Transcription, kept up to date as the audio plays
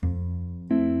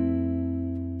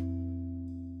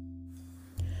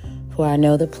For I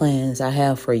know the plans I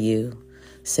have for you,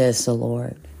 says the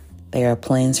Lord. They are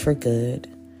plans for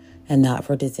good and not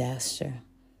for disaster,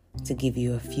 to give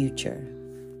you a future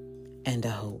and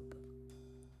a hope.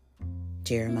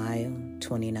 Jeremiah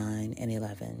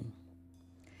 29:11.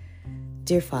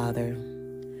 Dear Father,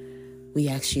 we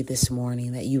ask you this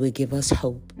morning that you would give us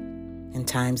hope in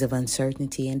times of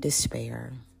uncertainty and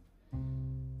despair.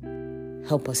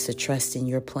 Help us to trust in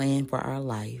your plan for our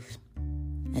life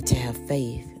and to have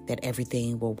faith that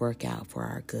everything will work out for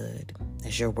our good.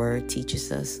 As your word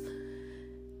teaches us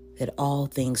that all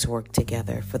things work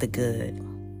together for the good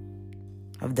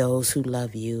of those who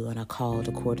love you and are called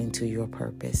according to your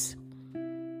purpose.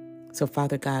 So,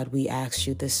 Father God, we ask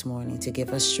you this morning to give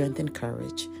us strength and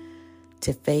courage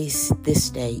to face this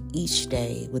day, each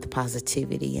day, with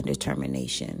positivity and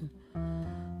determination,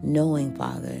 knowing,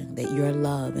 Father, that your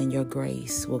love and your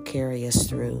grace will carry us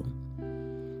through.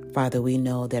 Father, we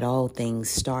know that all things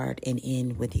start and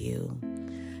end with you.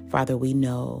 Father, we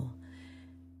know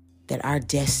that our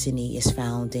destiny is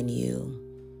found in you.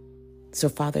 So,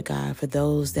 Father God, for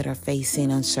those that are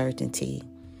facing uncertainty,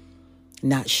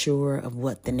 not sure of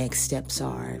what the next steps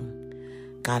are,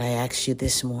 God, I ask you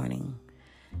this morning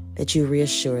that you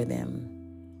reassure them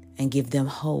and give them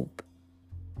hope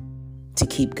to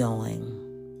keep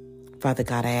going. Father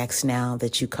God, I ask now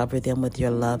that you cover them with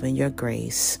your love and your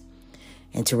grace,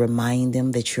 and to remind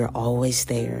them that you're always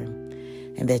there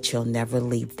and that you'll never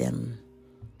leave them.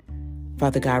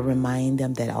 Father God, remind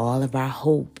them that all of our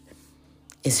hope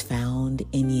is found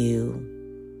in you,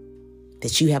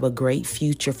 that you have a great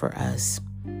future for us.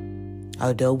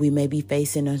 Although we may be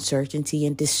facing uncertainty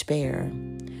and despair,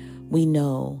 we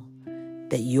know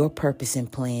that your purpose and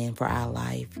plan for our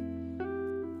life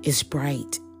is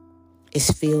bright, is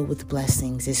filled with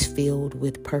blessings, is filled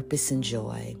with purpose and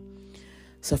joy.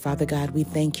 So, Father God, we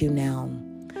thank you now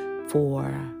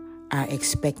for our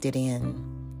expected end.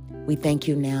 We thank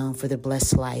you now for the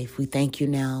blessed life. We thank you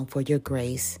now for your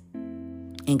grace.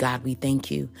 And God, we thank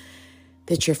you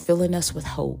that you're filling us with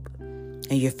hope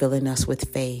and you're filling us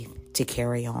with faith to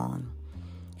carry on.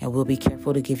 And we'll be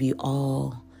careful to give you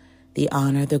all the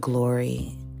honor, the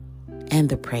glory, and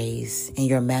the praise. In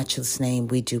your matchless name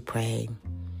we do pray.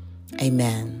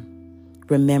 Amen.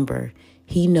 Remember,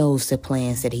 he knows the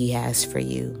plans that he has for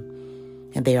you,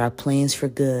 and they are plans for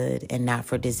good and not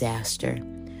for disaster,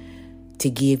 to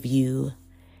give you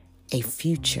a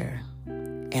future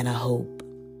and a hope.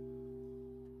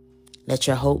 Let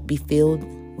your hope be filled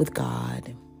with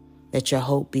God. Let your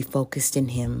hope be focused in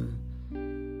him,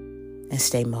 and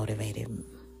stay motivated.